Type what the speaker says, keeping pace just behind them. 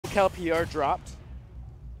LPR dropped.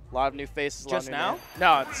 A lot of new faces. Just now?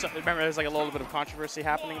 No, remember there's like a little bit of controversy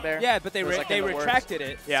happening there. Yeah, but they retracted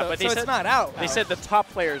it. Yeah, so, but it's not out. They said the top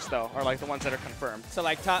players though are like the ones that are confirmed. So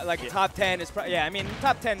like top 10 is yeah. I mean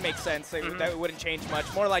top 10 makes sense. That wouldn't change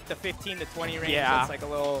much. More like the 15 to 20 range. Yeah, it's like a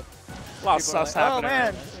lot of stuff's happening. Oh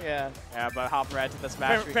man, yeah. Yeah, but hopping right to this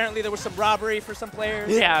match. Apparently there was some robbery for some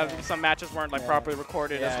players. Yeah, some matches weren't like properly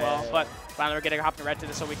recorded as well. Yeah. But finally we're getting hopping right to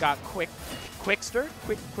this. So we got Kwickster.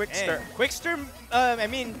 Kwickster. Kwickster. I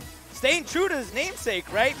mean, staying true to his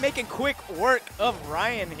namesake, right? Making quick work of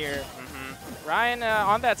Ryan here. Ryan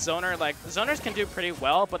on that zoner, like zoners can do pretty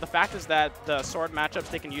well, but the fact is that the sword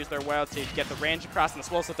matchups, they can use their well to get the range across and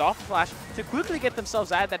as well as the Dolphin Flash to quickly get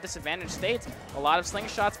themselves out of that disadvantaged state. A lot of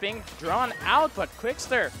slingshots being drawn out, but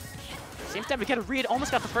Kwickster seems to get a read,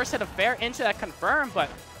 almost got the first hit of Bear into that confirm, but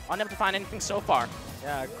unable to find anything so far.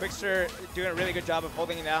 Yeah, Kwickster doing a really good job of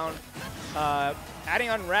holding it down, adding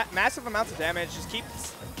on massive amounts of damage, just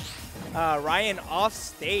keeps Ryan off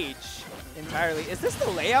stage entirely. Is this the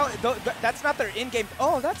layout? That's not their in-game.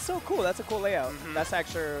 Oh, that's so cool. That's a cool layout. That's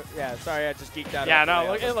actually, yeah, sorry, I just geeked out. Yeah,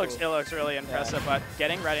 no, it looks really impressive, but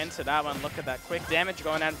getting right into that one, look at that quick damage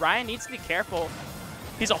going on. Ryan needs to be careful.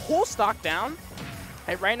 He's a whole stock down.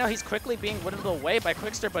 And right now, he's quickly being whittled away by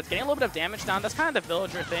Kwickster, but getting a little bit of damage down. That's kind of the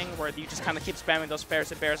villager thing where you just kind of keep spamming those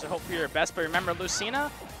fairs and bears and hope for your best. But remember,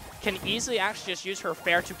 Lucina can easily actually just use her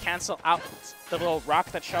fair to cancel out the little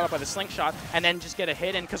rock that shot up by the slingshot and then just get a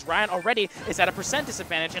hit in because Ryan already is at a %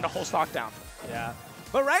 disadvantage and a whole stock down. Yeah.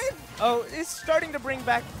 But Ryan is starting to bring it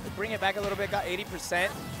back a little bit, got 80%.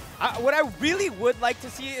 What I really would like to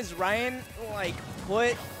see is Ryan like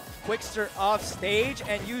put Kwickster off stage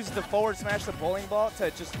and use the forward smash the bowling ball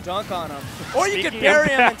to just dunk on him. Or you could bury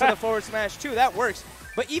him into the forward smash too, that works.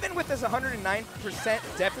 But even with this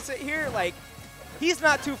 109% deficit here, like, he's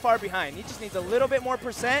not too far behind. He just needs a little bit more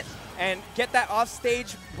 % and get that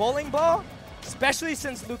off-stage bowling ball, especially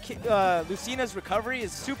since Lucina's recovery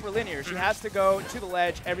is super linear. She has to go to the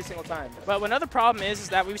ledge every single time. But another problem is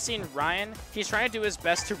that we've seen Ryan, he's trying to do his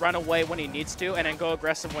best to run away when he needs to and then go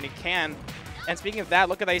aggressive when he can. And speaking of that,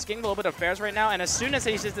 look at that. He's getting a little bit of fairs right now. And as soon as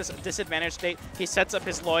he's in this disadvantaged state, he sets up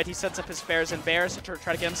his Lloyd. He sets up his fairs and bears to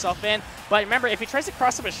try to get himself in. But remember, if he tries to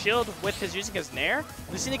cross up a shield with using his Nair,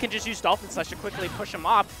 Lucina can just use Dolphin Slash to quickly push him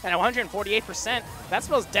off. And at 148%, that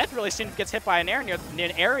spells death really soon if he gets hit by an Nair near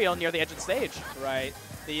an aerial near the edge of the stage. Right.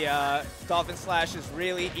 The Dolphin Slash is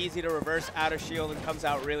really easy to reverse out of shield and comes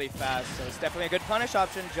out really fast. So it's definitely a good punish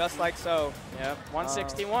option, just like so. Yep,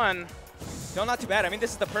 161. Still not too bad. I mean,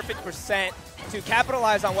 this is the perfect % to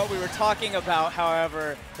capitalize on what we were talking about.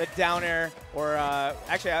 However, the down air, or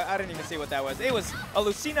actually, I didn't even see what that was. It was a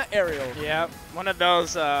Lucina aerial. Yeah, one of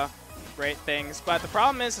those great things. But the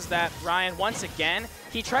problem is that Ryan, once again,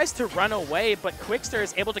 he tries to run away, but Kwickster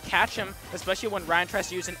is able to catch him, especially when Ryan tries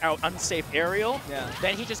to use an unsafe aerial. Yeah.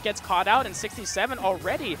 Then he just gets caught out in 67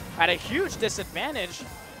 already at a huge disadvantage.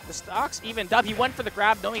 The stocks evened up. He went for the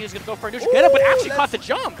grab, knowing he was going to go for a neutral get up, but actually caught the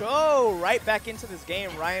jump. Go right back into this game.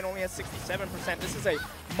 Ryan only has 67%. This is a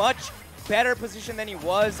much better position than he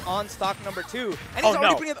was on stock number 2. And he's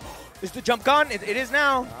already putting it. Is the jump gone? It is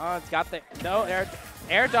now. Oh, it's got the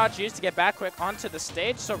air dodge used to get back quick onto the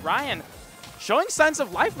stage. So Ryan showing signs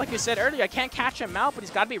of life, like you said earlier. I can't catch him out, but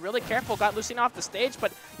he's got to be really careful. Got Lucina off the stage,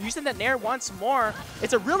 but using that Nair once more,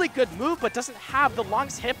 it's a really good move, but doesn't have the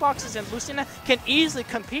longest hitboxes, and Lucina can easily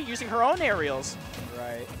compete using her own aerials.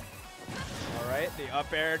 Right. All right, the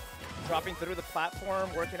up air dropping through the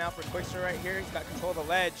platform, working out for Kwickster right here. He's got control of the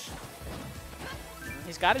ledge.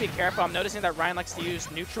 He's got to be careful. I'm noticing that Ryan likes to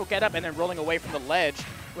use neutral get up and then rolling away from the ledge,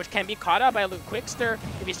 which can be caught out by Kwickster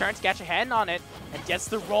if he's starting to catch a hand on it and gets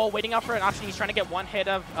the roll, waiting out for an option. He's trying to get one hit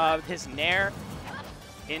of his Nair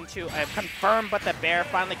into a confirm, but the bear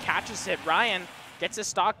finally catches it. Ryan gets his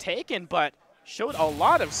stock taken, but showed a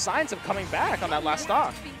lot of signs of coming back on that last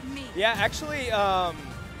stock. Yeah, actually,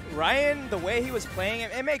 Ryan, the way he was playing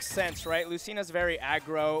it makes sense, right? Lucina's very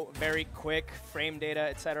aggro, very quick, frame data,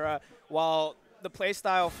 etc. While the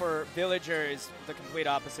playstyle for Villager is the complete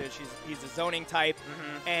opposite. He's a zoning type,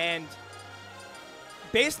 and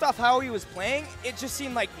based off how he was playing, it just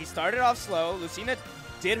seemed like he started off slow. Lucina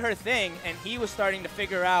did her thing, and he was starting to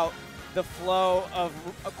figure out the flow of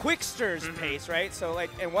Kwickster's pace, right? So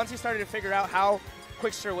and once he started to figure out how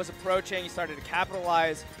Kwickster was approaching, he started to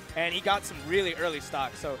capitalize, and he got some really early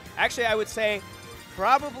stock. So actually, I would say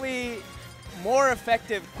probably more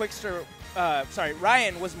effective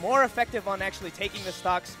Ryan was more effective on actually taking the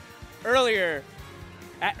stocks earlier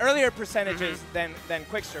at earlier percentages than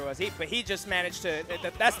Kwickster was. But he just managed to.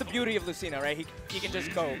 That's the beauty of Lucina, right? He can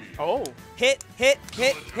just go. Oh. Hit,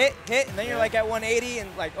 and then you're like at 180, and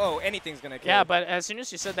like, oh, anything's gonna kill. Yeah, but as soon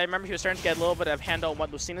as you said that, I remember he was starting to get a little bit of handle on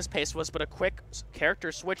what Lucina's pace was, but a quick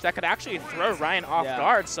character switch that could actually throw Ryan off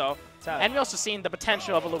guard. So, and we also seen the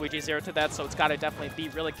potential of a Luigi 0 to that, so it's got to definitely be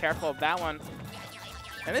really careful of that one.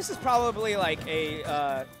 And this is probably like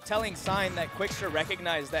a telling sign that Kwickster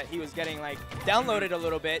recognized that he was getting like downloaded a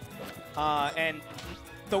little bit, and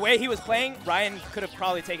the way he was playing, Ryan could have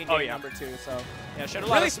probably taken game number 2. So yeah, showed a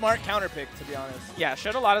really smart counter pick, to be honest. Yeah,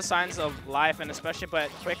 showed a lot of signs of life, and especially, but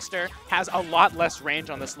Kwickster has a lot less range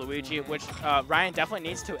on this Luigi, which Ryan definitely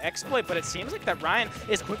needs to exploit. But it seems like that Ryan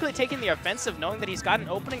is quickly taking the offensive, knowing that he's got an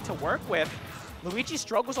opening to work with. Luigi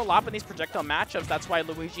struggles a lot in these projectile matchups. That's why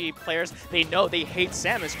Luigi players, they know they hate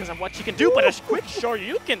Samus because of what she can do. But a quick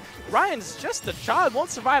Shoryuken, Ryan's just a child, won't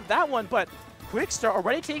survive that one. But Kwickster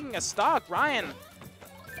already taking a stock. Ryan,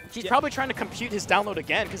 he's probably trying to compute his download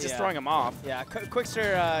again because he's throwing him off. Yeah,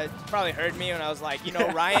 Kwickster probably heard me when I was like, you know,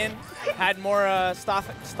 Ryan had more stock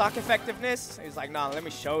effectiveness. He's like, nah, let me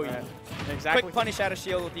show you. Exactly. Quick punish out of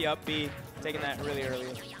shield with the up B, taking that really early.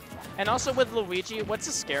 And also with Luigi, what's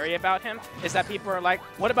so scary about him is that people are like,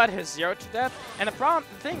 what about his 0 to death? And the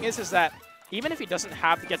thing is that even if he doesn't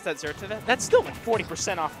get that 0 to death, that's still like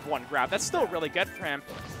 40% off one grab. That's still really good for him.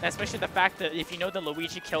 And especially the fact that if you know the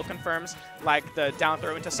Luigi kill confirms, like the down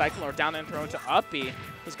throw into cycle or down and throw into up B,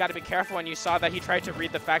 he's got to be careful. And you saw that he tried to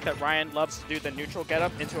read the fact that Ryan loves to do the neutral get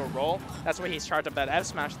up into a roll. That's why he's charged up that F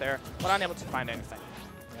smash there, but unable to find anything.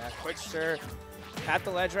 Yeah, Kwickster at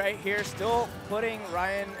the ledge right here, still putting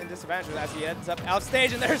Ryan in disadvantage as he ends up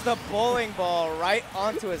outstage, and there's the bowling ball right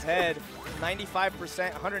onto his head.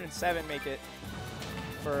 95%, 107 make it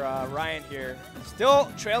for Ryan here.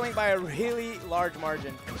 Still trailing by a really large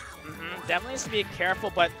margin. Definitely needs to be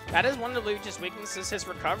careful, but that is one of Luigi's weaknesses, his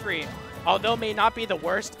recovery. Although may not be the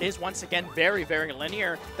worst, is once again very, very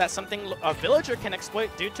linear. That's something a villager can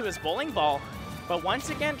exploit due to his bowling ball. But once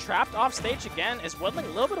again, trapped off stage again, is whittling a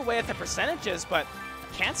little bit away at the percentages, but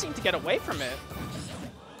can't seem to get away from it.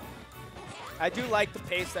 I do like the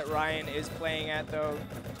pace that Ryan is playing at, though.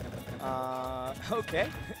 Okay.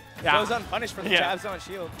 Goes unpunished for the jabs on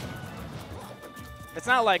shield. It's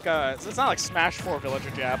not like Smash 4 villager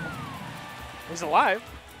jab. He's alive.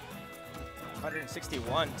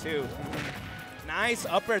 161 too. Nice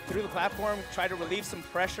upper through the platform. Try to relieve some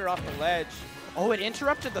pressure off the ledge. Oh, it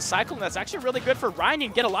interrupted the cycle, and that's actually really good for Ryan. You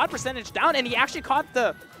can get a lot of percentage down, and he actually caught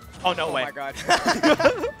the... Oh, no way. Oh, my God.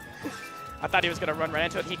 I thought he was going to run right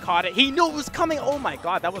into it. He caught it. He knew it was coming. Oh, my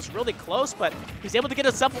God. That was really close, but he's able to get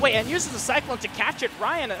himself away and uses the Cyclone to catch it.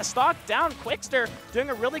 Ryan, a stock down. Kwickster doing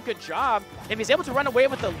a really good job. If he's able to run away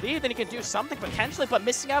with the lead, then he can do something potentially, but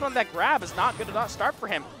missing out on that grab is not good enough start for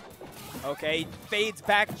him. Okay, he fades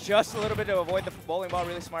back just a little bit to avoid the bowling ball.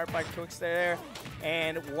 Really smart by Kwickster there.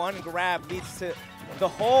 And one grab leads to the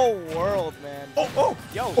whole world, man. Oh,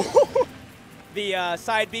 yo. The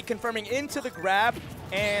side B confirming into the grab,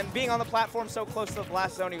 and being on the platform so close to the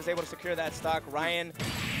blast zone, he was able to secure that stock. Ryan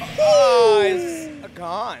is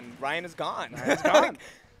gone. Ryan is gone. Ryan's gone.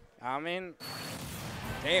 I mean,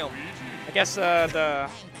 damn. I guess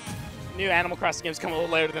the new Animal Crossing games come a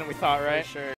little later than we thought, right? For sure.